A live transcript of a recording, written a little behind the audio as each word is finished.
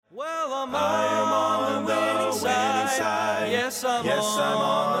am on the winning side. Yes, I'm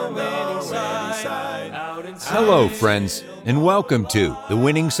on the winning side. Hello, friends, and welcome to the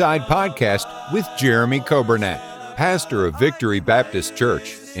Winning Side Podcast with Jeremy Coburnett, pastor of Victory Baptist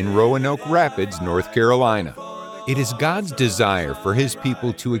Church in Roanoke Rapids, North Carolina. It is God's desire for His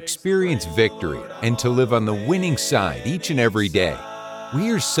people to experience victory and to live on the winning side each and every day. We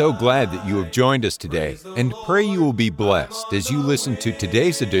are so glad that you have joined us today and pray you will be blessed as you listen to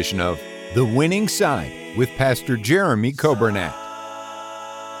today's edition of The Winning Side with Pastor Jeremy Coburnett.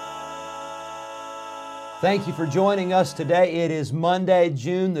 Thank you for joining us today. It is Monday,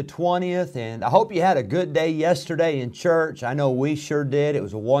 June the 20th, and I hope you had a good day yesterday in church. I know we sure did. It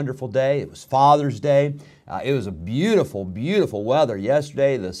was a wonderful day. It was Father's Day. It was a beautiful, beautiful weather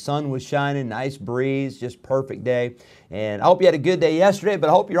yesterday. The sun was shining, nice breeze, just perfect day. And I hope you had a good day yesterday, but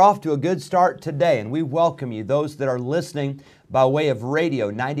I hope you're off to a good start today. And we welcome you, those that are listening by way of radio,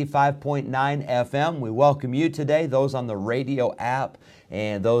 95.9 FM. We welcome you today, those on the radio app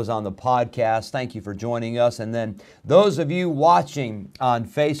and those on the podcast. Thank you for joining us. And then those of you watching on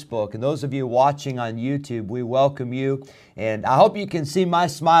Facebook and those of you watching on YouTube, we welcome you. And I hope you can see my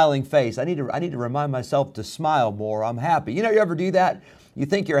smiling face. I need to remind myself to smile more. I'm happy. You ever do that? You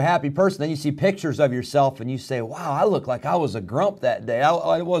think you're a happy person, then you see pictures of yourself and you say, wow, I look like I was a grump that day.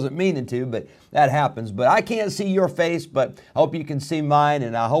 I wasn't meaning to, but that happens. But I can't see your face, but I hope you can see mine,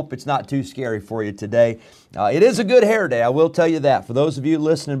 and I hope it's not too scary for you today. It is a good hair day, I will tell you that. For those of you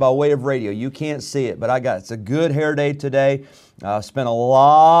listening by way of radio, you can't see it, but it's a good hair day today. Spent a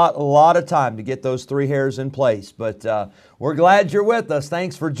lot of time to get those three hairs in place, but we're glad you're with us.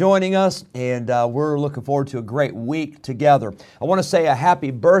 Thanks for joining us, and we're looking forward to a great week together. I want to say a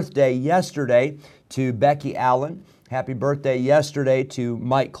happy birthday yesterday to Becky Allen. Happy birthday yesterday to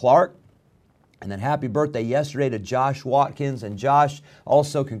Mike Clark. And then happy birthday yesterday to Josh Watkins. And Josh,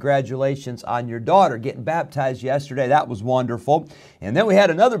 also congratulations on your daughter getting baptized yesterday. That was wonderful. And then we had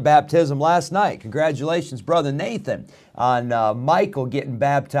another baptism last night. Congratulations, Brother Nathan, on Michael getting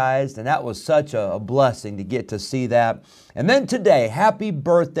baptized. And that was such a blessing to get to see that. And then today, happy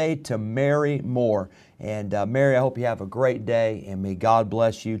birthday to Mary Moore. And Mary, I hope you have a great day, and may God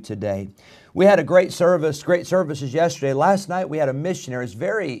bless you today. We had a great services yesterday. Last night we had a missionary. It's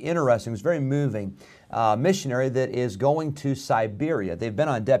very interesting. It was very moving. Missionary that is going to Siberia. They've been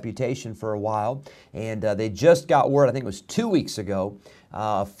on deputation for a while, and they just got word, I think it was 2 weeks ago,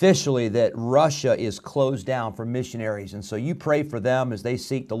 officially that Russia is closed down for missionaries. And so you pray for them as they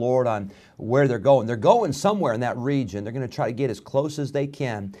seek the Lord on where they're going. They're going somewhere in that region. They're going to try to get as close as they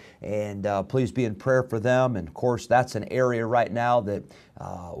can. And please be in prayer for them. And of course, that's an area right now that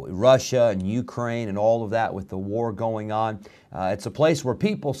Russia and Ukraine and all of that with the war going on. It's a place where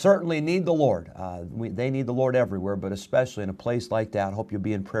people certainly need the Lord. They need the Lord everywhere, but especially in a place like that. I hope you'll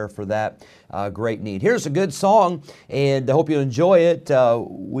be in prayer for that great need. Here's a good song, and I hope you enjoy it.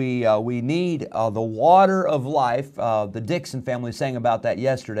 We need the water of life. The Dixon family sang about that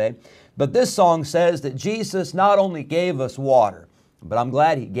yesterday. But this song says that Jesus not only gave us water, but I'm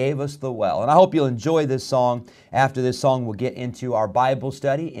glad He gave us the well. And I hope you'll enjoy this song. After this song, we'll get into our Bible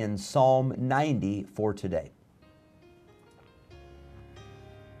study in Psalm 90 for today.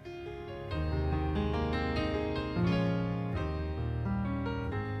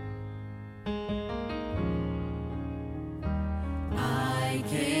 I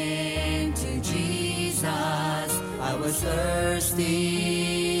came to Jesus, I was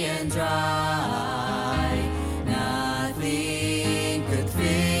thirsty and dry.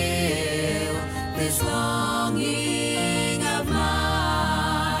 This longing of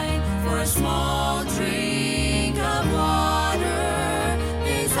mine for a small drink of water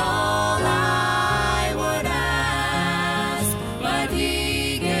is all I would ask, but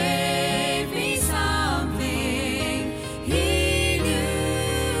He gave me something He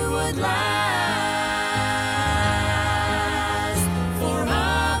knew would last. For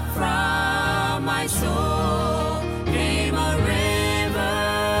up from my soul came a river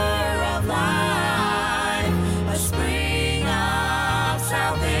of life, a spring of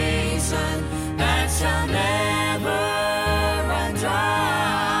salvation that shall never run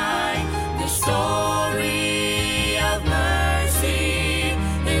dry. The story of mercy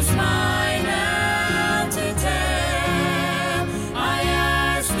is mine now to tell. I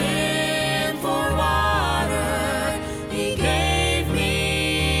asked Him for water, He gave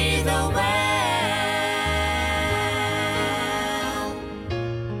me the well.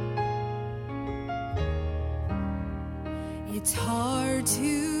 It's hard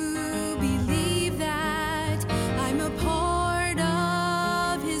to believe that I'm a part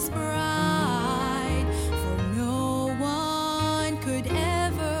of His bride, for no one could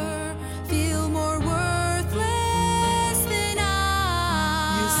ever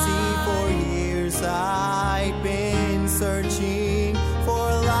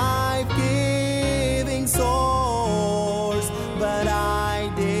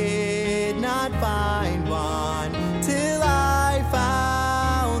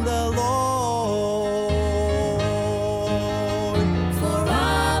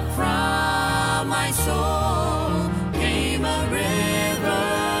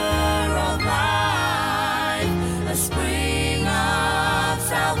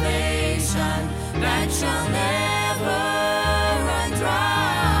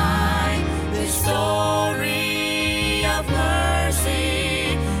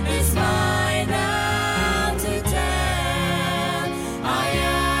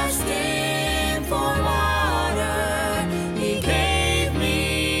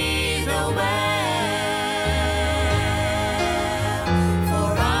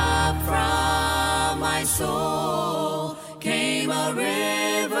soul came a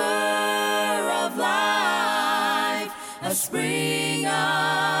river of life, a spring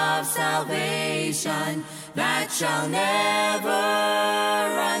of salvation that shall never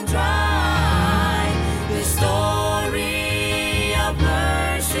run dry. The story of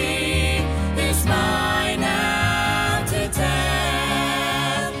mercy is mine now to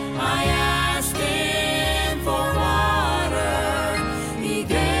tell. I asked him for water, he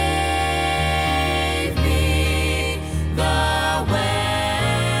gave me the well,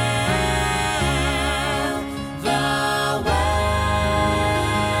 the well.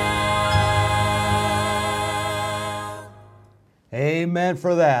 Amen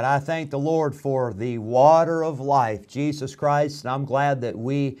for that. I thank the Lord for the water of life, Jesus Christ, and I'm glad that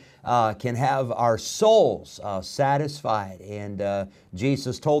we can have our souls satisfied. And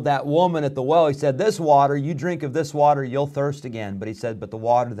Jesus told that woman at the well, He said, this water, you drink of this water, you'll thirst again. But He said, but the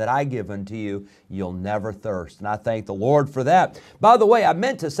water that I give unto you, you'll never thirst. And I thank the Lord for that. By the way, I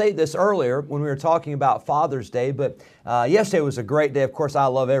meant to say this earlier when we were talking about Father's Day, but yesterday was a great day. Of course, I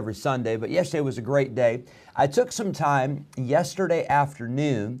love every Sunday, but yesterday was a great day. I took some time yesterday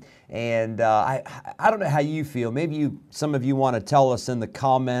afternoon, and I don't know how you feel. Maybe some of you want to tell us in the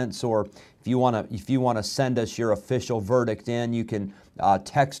comments, or if you want to send us your official verdict in, you can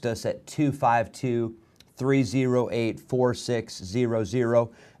text us at 252-308-4600.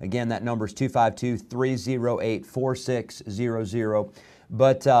 Again, that number is 252-308-4600.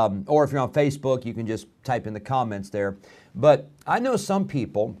 But or if you're on Facebook, you can just type in the comments there. But I know some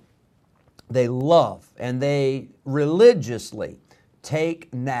people, they love and they religiously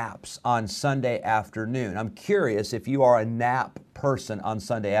take naps on Sunday afternoon. I'm curious if you are a nap person on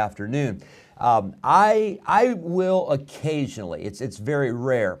Sunday afternoon. I will occasionally. It's very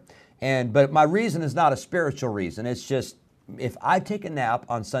rare, but my reason is not a spiritual reason. It's just if I take a nap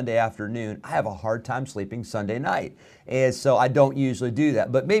on Sunday afternoon, I have a hard time sleeping Sunday night, and so I don't usually do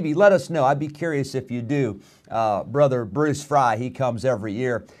that. But maybe let us know. I'd be curious if you do. Brother Bruce Fry, he comes every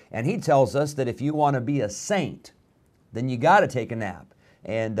year, and he tells us that if you want to be a saint, then you got to take a nap.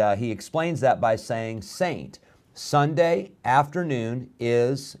 And he explains that by saying saint. Sunday afternoon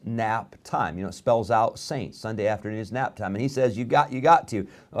is nap time. You know, it spells out saint. Sunday afternoon is nap time. And he says you got to.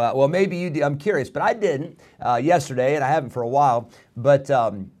 Well, maybe you do. I'm curious, but I didn't yesterday, and I haven't for a while. But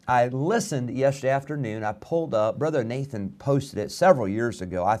I listened yesterday afternoon. I pulled up. Brother Nathan posted it several years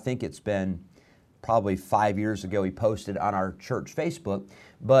ago. I think it's been probably 5 years ago he posted on our church Facebook.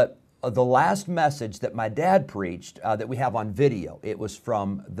 But the last message that my dad preached that we have on video, it was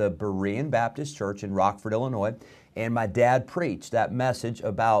from the Berean Baptist Church in Rockford, Illinois, and my dad preached that message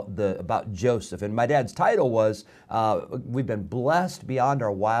about Joseph. And my dad's title was, We've Been Blessed Beyond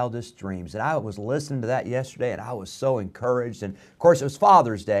Our Wildest Dreams. And I was listening to that yesterday, and I was so encouraged. And of course, it was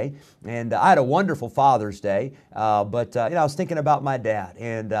Father's Day, and I had a wonderful Father's Day. But I was thinking about my dad,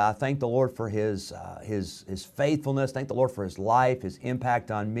 and I thank the Lord for his faithfulness. Thank the Lord for his life, his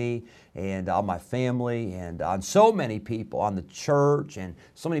impact on me and on my family, and on so many people, on the church, and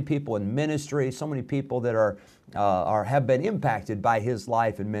so many people in ministry, so many people that have been impacted by his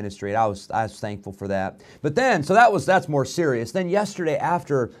life and ministry. And I was thankful for that. But then, so that's more serious. Then yesterday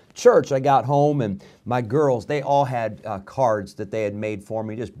after church, I got home, and my girls, they all had cards that they had made for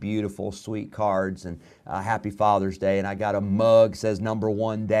me, just beautiful, sweet cards, and Happy Father's Day. And I got a mug, says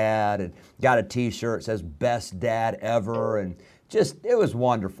 #1 Dad, and got a t-shirt, says Best Dad Ever, and it was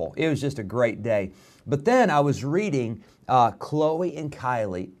wonderful. It was just a great day. But then I was reading Chloe and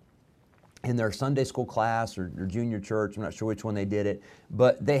Kylie in their Sunday school class or junior church. I'm not sure which one they did it,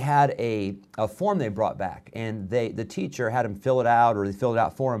 but they had a form they brought back, and the teacher had them fill it out, or they filled it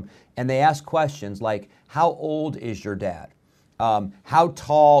out for them, and they asked questions like, how old is your dad? How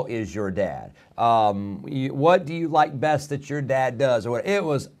tall is your dad? What do you like best that your dad does? Or what? It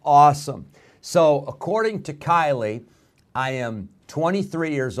was awesome. So according to Kylie, I am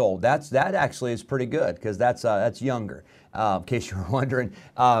 23 years old. That actually is pretty good, because that's younger, in case you were wondering.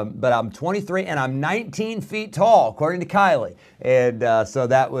 But I'm 23 and I'm 19 feet tall, according to Kylie. And so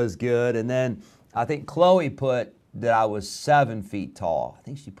that was good. And then I think Chloe put that I was 7 feet tall. I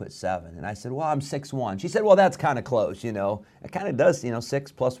think she put 7. And I said, well, I'm 6'1". She said, well, that's kind of close, It kind of does,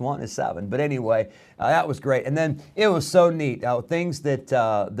 6 plus 1 is 7. But anyway, that was great. And then it was so neat. Things that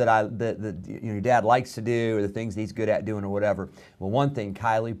your dad likes to do, or the things he's good at doing, or whatever. Well, one thing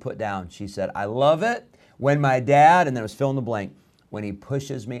Kylie put down, she said, I love it when my dad, and then it was fill in the blank, when he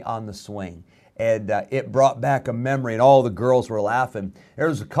pushes me on the swing. And it brought back a memory, and all the girls were laughing. There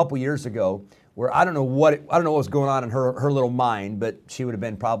was a couple years ago where I don't know what was going on in her little mind, but she would have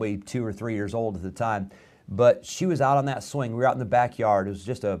been probably 2 or 3 years old at the time. But she was out on that swing. We were out in the backyard. It was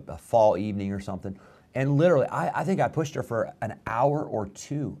just a fall evening or something. And literally, I think I pushed her for an hour or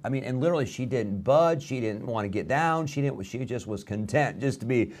two. I mean, and literally she didn't budge. She didn't want to get down. She just was content just to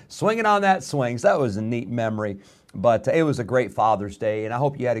be swinging on that swing. So that was a neat memory. But it was a great Father's Day, and I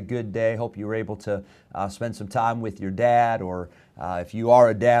hope you had a good day. Hope you were able to spend some time with your dad, or if you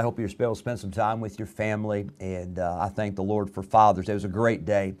are a dad, hope you're able to spend some time with your family. And I thank the Lord for Father's Day. It was a great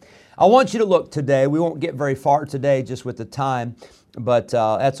day. I want you to look today. We won't get very far today just with the time, but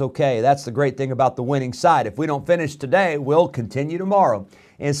that's okay. That's the great thing about the winning side. If we don't finish today, we'll continue tomorrow.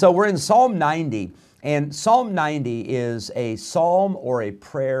 And so we're in Psalm 90, and Psalm 90 is a psalm or a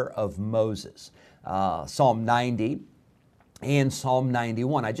prayer of Moses. Psalm 90 and Psalm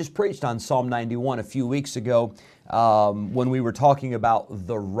 91. I just preached on Psalm 91 a few weeks ago when we were talking about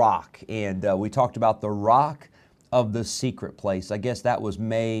the rock, and we talked about the rock of the secret place. I guess that was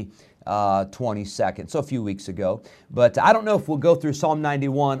May 22nd, so a few weeks ago. But I don't know if we'll go through Psalm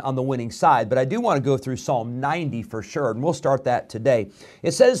 91 on the winning side, but I do want to go through Psalm 90 for sure, and we'll start that today.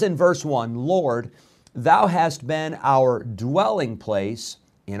 It says in verse 1, Lord, Thou hast been our dwelling place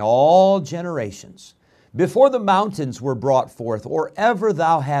in all generations. Before the mountains were brought forth, or ever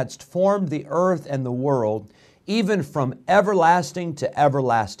Thou hadst formed the earth and the world, even from everlasting to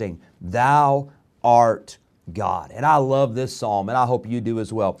everlasting, Thou art God. And I love this psalm, and I hope you do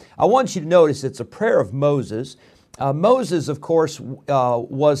as well. I want you to notice it's a prayer of Moses. Moses, of course,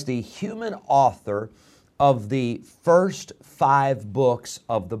 was the human author of the first 5 books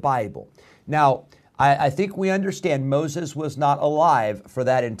of the Bible. Now, I think we understand Moses was not alive for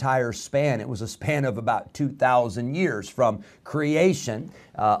that entire span. It was a span of about 2,000 years from creation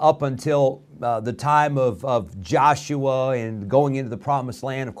up until the time of Joshua and going into the promised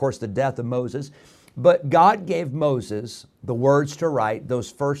land, of course, the death of Moses. But God gave Moses the words to write those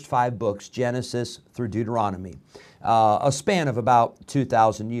first 5 books, Genesis through Deuteronomy, a span of about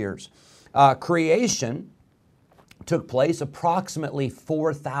 2,000 years. Creation took place approximately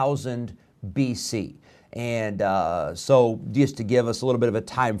 4,000 BC. And so just to give us a little bit of a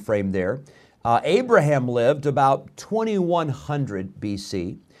time frame there, Abraham lived about 2100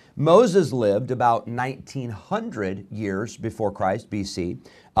 BC. Moses lived about 1900 years before Christ, BC.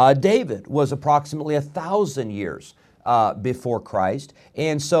 David was approximately 1,000 years before Christ.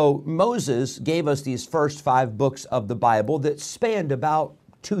 And so Moses gave us these first 5 books of the Bible that spanned about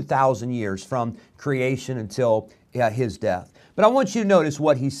 2,000 years from creation until his death. But I want you to notice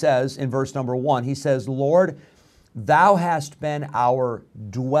what he says in verse number 1. He says, Lord, Thou hast been our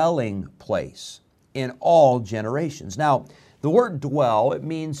dwelling place in all generations. Now, the word dwell, it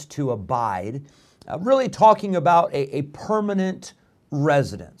means to abide, really talking about a permanent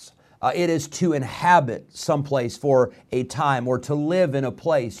residence. It is to inhabit someplace for a time, or to live in a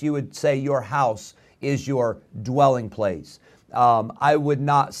place. You would say your house is your dwelling place. I would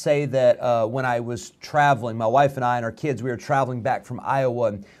not say that when I was traveling, my wife and I and our kids, we were traveling back from Iowa,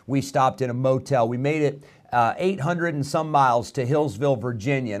 and we stopped in a motel. We made it 800 and some miles to Hillsville,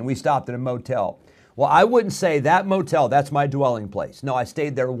 Virginia, and we stopped in a motel. Well, I wouldn't say that motel, that's my dwelling place. No, I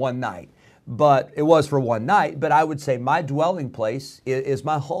stayed there one night, but it was for one night. But I would say my dwelling place is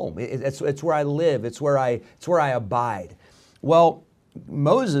my home. It's where I live. It's where I abide. Well,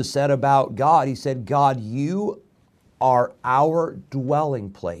 Moses said about God, he said, God, You are our dwelling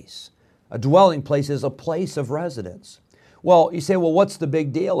place. A dwelling place is a place of residence. Well, you say, well, what's the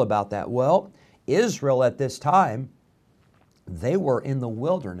big deal about that? Well, Israel at this time, they were in the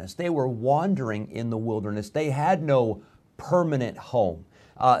wilderness. They were wandering in the wilderness. They had no permanent home.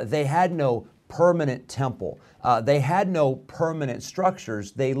 They had no permanent temple. They had no permanent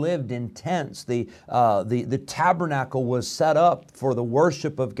structures. They lived in tents. The tabernacle was set up for the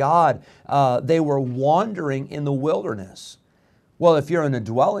worship of God. They were wandering in the wilderness. Well, if you're in a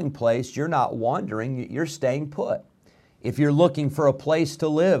dwelling place, you're not wandering, you're staying put. If you're looking for a place to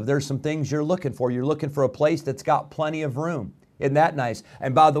live, there's some things you're looking for. You're looking for a place that's got plenty of room. Isn't that nice?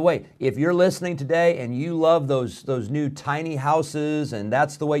 And by the way, if you're listening today and you love those new tiny houses and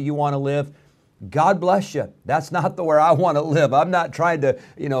that's the way you want to live, God bless you. That's not the way I want to live. I'm not trying to,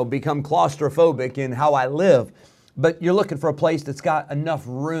 become claustrophobic in how I live. But you're looking for a place that's got enough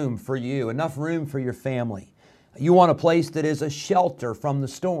room for you, enough room for your family. You want a place that is a shelter from the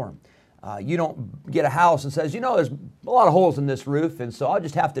storm. You don't get a house and says, there's a lot of holes in this roof, and so I'll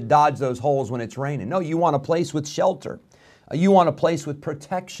just have to dodge those holes when it's raining. No, you want a place with shelter. You want a place with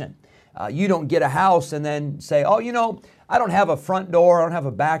protection. You don't get a house and then say, I don't have a front door, I don't have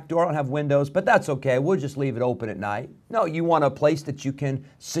a back door, I don't have windows, but that's okay. We'll just leave it open at night. No, you want a place that you can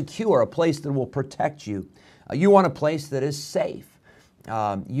secure, a place that will protect you. You want a place that is safe.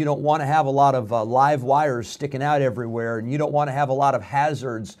 You don't want to have a lot of live wires sticking out everywhere, and you don't want to have a lot of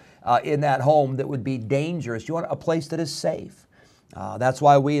hazards in that home that would be dangerous. You want a place that is safe. That's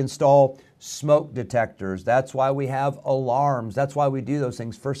why we install smoke detectors. That's why we have alarms. That's why we do those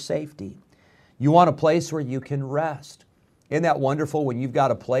things for safety. You want a place where you can rest. Isn't that wonderful when you've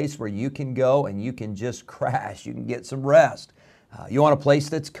got a place where you can go and you can just crash, you can get some rest. You want a place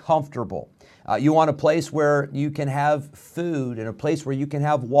that's comfortable. You want a place where you can have food and a place where you can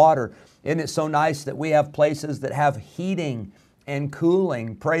have water. Isn't it so nice that we have places that have heating and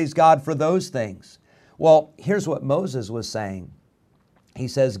cooling? Praise God for those things. Well, here's what Moses was saying. He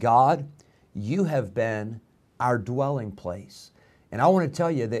says, God, you have been our dwelling place. And I want to tell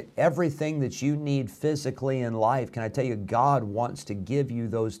you that everything that you need physically in life, can I tell you, God wants to give you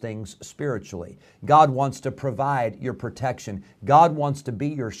those things spiritually. God wants to provide your protection. God wants to be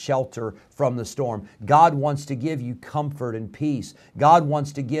your shelter from the storm. God wants to give you comfort and peace. God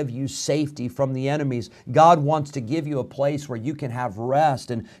wants to give you safety from the enemies. God wants to give you a place where you can have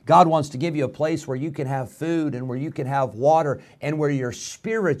rest. And God wants to give you a place where you can have food and where you can have water and where your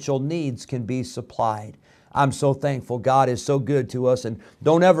spiritual needs can be supplied. I'm so thankful God is so good to us. And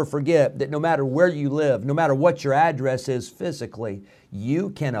don't ever forget that no matter where you live, no matter what your address is physically, you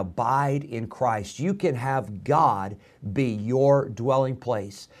can abide in Christ. You can have God be your dwelling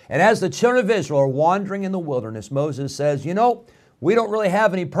place. And as the children of Israel are wandering in the wilderness, Moses says, you know, we don't really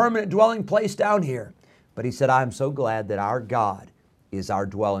have any permanent dwelling place down here. But he said, I'm so glad that our God is our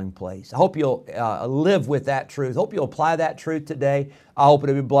dwelling place. I hope you'll live with that truth. I hope you'll apply that truth today. I hope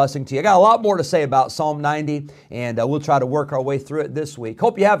it'll be a blessing to you. I got a lot more to say about Psalm 90, and we'll try to work our way through it this week.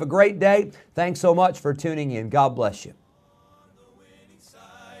 Hope you have a great day. Thanks so much for tuning in. God bless you.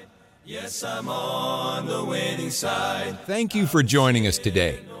 Yes, I'm on the winning side. Thank you for joining us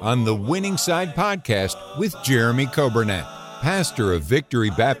today on the Winning Side Podcast with Jeremy Coburnett, pastor of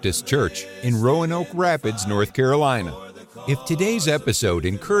Victory Baptist Church in Roanoke Rapids, North Carolina. If today's episode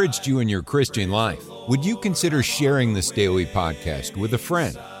encouraged you in your Christian life, would you consider sharing this daily podcast with a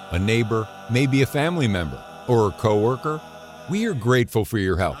friend, a neighbor, maybe a family member, or a coworker? We are grateful for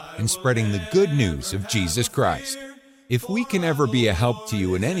your help in spreading the good news of Jesus Christ. If we can ever be a help to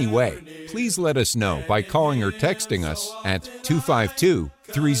you in any way, please let us know by calling or texting us at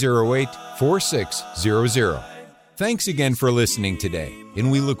 252-308-4600. Thanks again for listening today,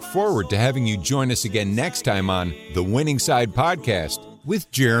 and we look forward to having you join us again next time on the Winning Side Podcast with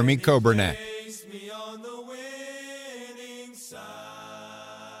Jeremy Coburnett.